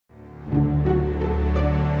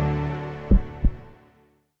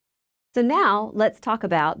So now let's talk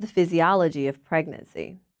about the physiology of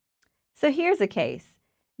pregnancy. So here's a case.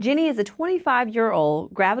 Jenny is a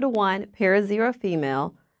 25-year-old gravid-1 para-0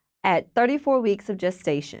 female at 34 weeks of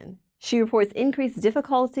gestation. She reports increased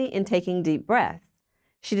difficulty in taking deep breaths.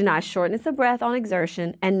 She denies shortness of breath on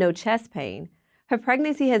exertion and no chest pain. Her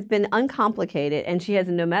pregnancy has been uncomplicated and she has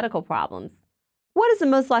no medical problems. What is the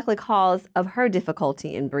most likely cause of her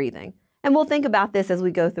difficulty in breathing? And we'll think about this as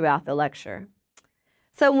we go throughout the lecture.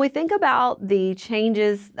 So when we think about the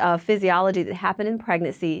changes of physiology that happen in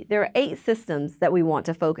pregnancy, there are 8 systems that we want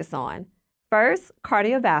to focus on. First,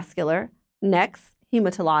 cardiovascular, next,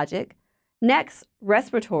 hematologic, next,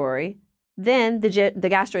 respiratory, then the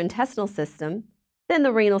gastrointestinal system, then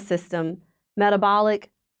the renal system,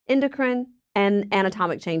 metabolic, endocrine, and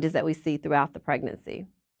anatomic changes that we see throughout the pregnancy.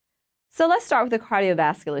 So let's start with the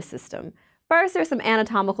cardiovascular system. First, there are some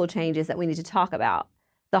anatomical changes that we need to talk about.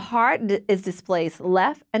 The heart is displaced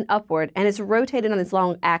left and upward, and it's rotated on its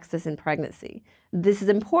long axis in pregnancy. This is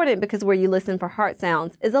important because where you listen for heart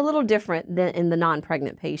sounds is a little different than in the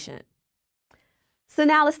non-pregnant patient. So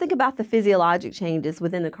now let's think about the physiologic changes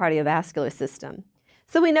within the cardiovascular system.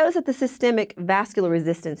 So we notice that the systemic vascular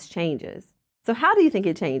resistance changes. So how do you think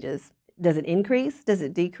it changes? Does it increase? Does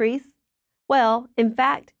it decrease? Well, in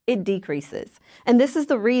fact, it decreases. And this is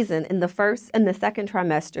the reason in the first and the second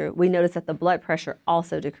trimester, we notice that the blood pressure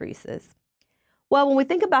also decreases. Well, when we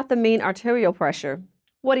think about the mean arterial pressure,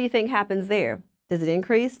 what do you think happens there? Does it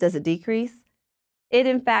increase? Does it decrease? It,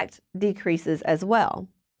 in fact, decreases as well.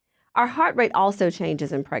 Our heart rate also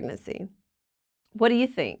changes in pregnancy. What do you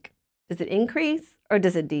think? Does it increase or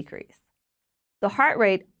does it decrease? The heart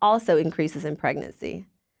rate also increases in pregnancy.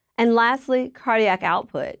 And lastly, cardiac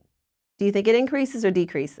output. Do you think it increases or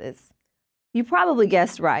decreases? You probably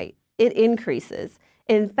guessed right. It increases.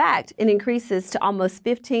 In fact, it increases to almost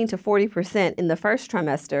 15 to 40% in the first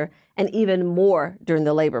trimester and even more during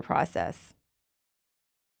the labor process.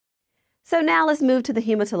 So now let's move to the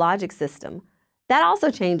hematologic system. That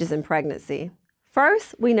also changes in pregnancy.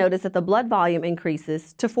 First, we notice that the blood volume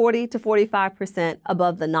increases to 40 to 45%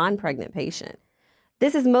 above the non-pregnant patient.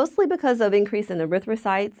 This is mostly because of increase in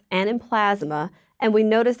erythrocytes and in plasma, and we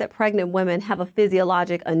notice that pregnant women have a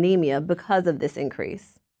physiologic anemia because of this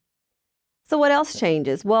increase. So what else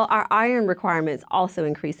changes? Well, our iron requirements also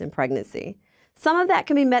increase in pregnancy. Some of that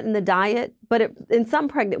can be met in the diet, but in some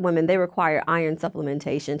pregnant women, they require iron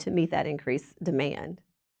supplementation to meet that increased demand.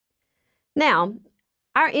 Now,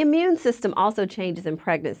 our immune system also changes in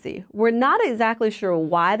pregnancy. We're not exactly sure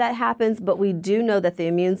why that happens, but we do know that the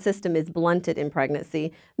immune system is blunted in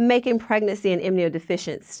pregnancy, making pregnancy an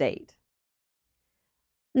immunodeficient state.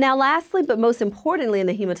 Now, lastly, but most importantly in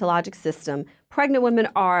the hematologic system, pregnant women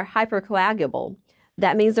are hypercoagulable.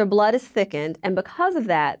 That means their blood is thickened, and because of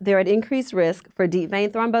that, they're at increased risk for deep vein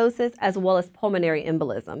thrombosis as well as pulmonary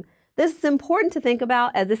embolism. This is important to think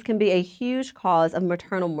about as this can be a huge cause of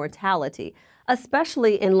maternal mortality,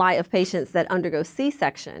 especially in light of patients that undergo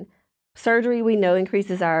C-section. Surgery, we know,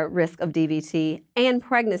 increases our risk of DVT, and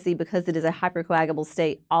pregnancy, because it is a hypercoagulable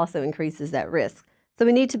state, also increases that risk. So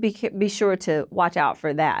we need to be sure to watch out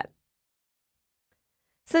for that.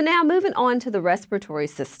 So now moving on to the respiratory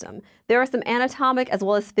system. There are some anatomic as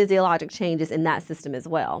well as physiologic changes in that system as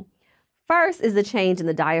well. First is the change in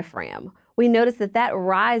the diaphragm. We notice that that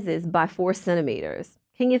rises by 4 centimeters.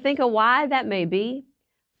 Can you think of why that may be?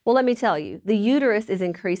 Well, let me tell you, the uterus is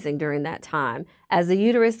increasing during that time. As the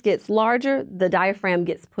uterus gets larger, the diaphragm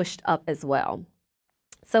gets pushed up as well.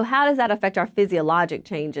 So how does that affect our physiologic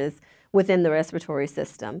changes within the respiratory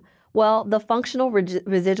system? Well, the functional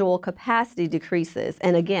residual capacity decreases.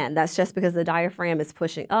 And again, that's just because the diaphragm is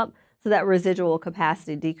pushing up, so that residual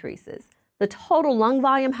capacity decreases. The total lung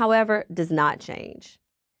volume, however, does not change.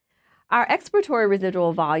 Our expiratory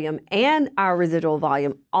residual volume and our residual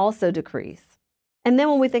volume also decrease. And then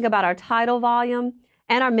when we think about our tidal volume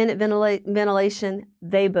and our minute ventilation,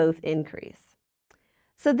 they both increase.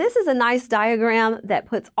 So this is a nice diagram that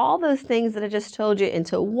puts all those things that I just told you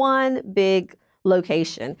into one big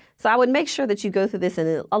location. So I would make sure that you go through this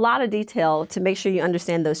in a lot of detail to make sure you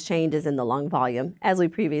understand those changes in the lung volume, as we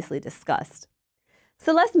previously discussed.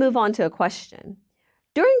 So let's move on to a question.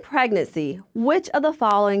 During pregnancy, which of the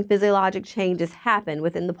following physiologic changes happen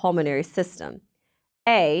within the pulmonary system?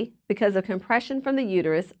 A, because of compression from the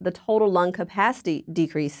uterus, the total lung capacity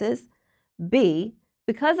decreases. B,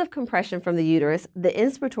 because of compression from the uterus, the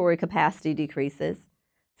inspiratory capacity decreases.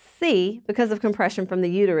 C, because of compression from the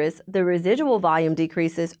uterus, the residual volume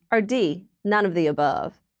decreases. Or D, none of the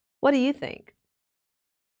above. What do you think?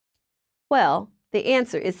 Well, the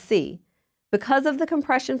answer is C. Because of the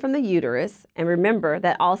compression from the uterus, and remember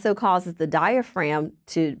that also causes the diaphragm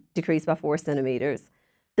to decrease by 4 centimeters,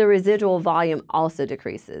 the residual volume also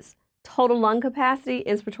decreases. Total lung capacity,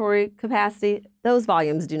 inspiratory capacity, those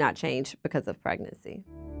volumes do not change because of pregnancy.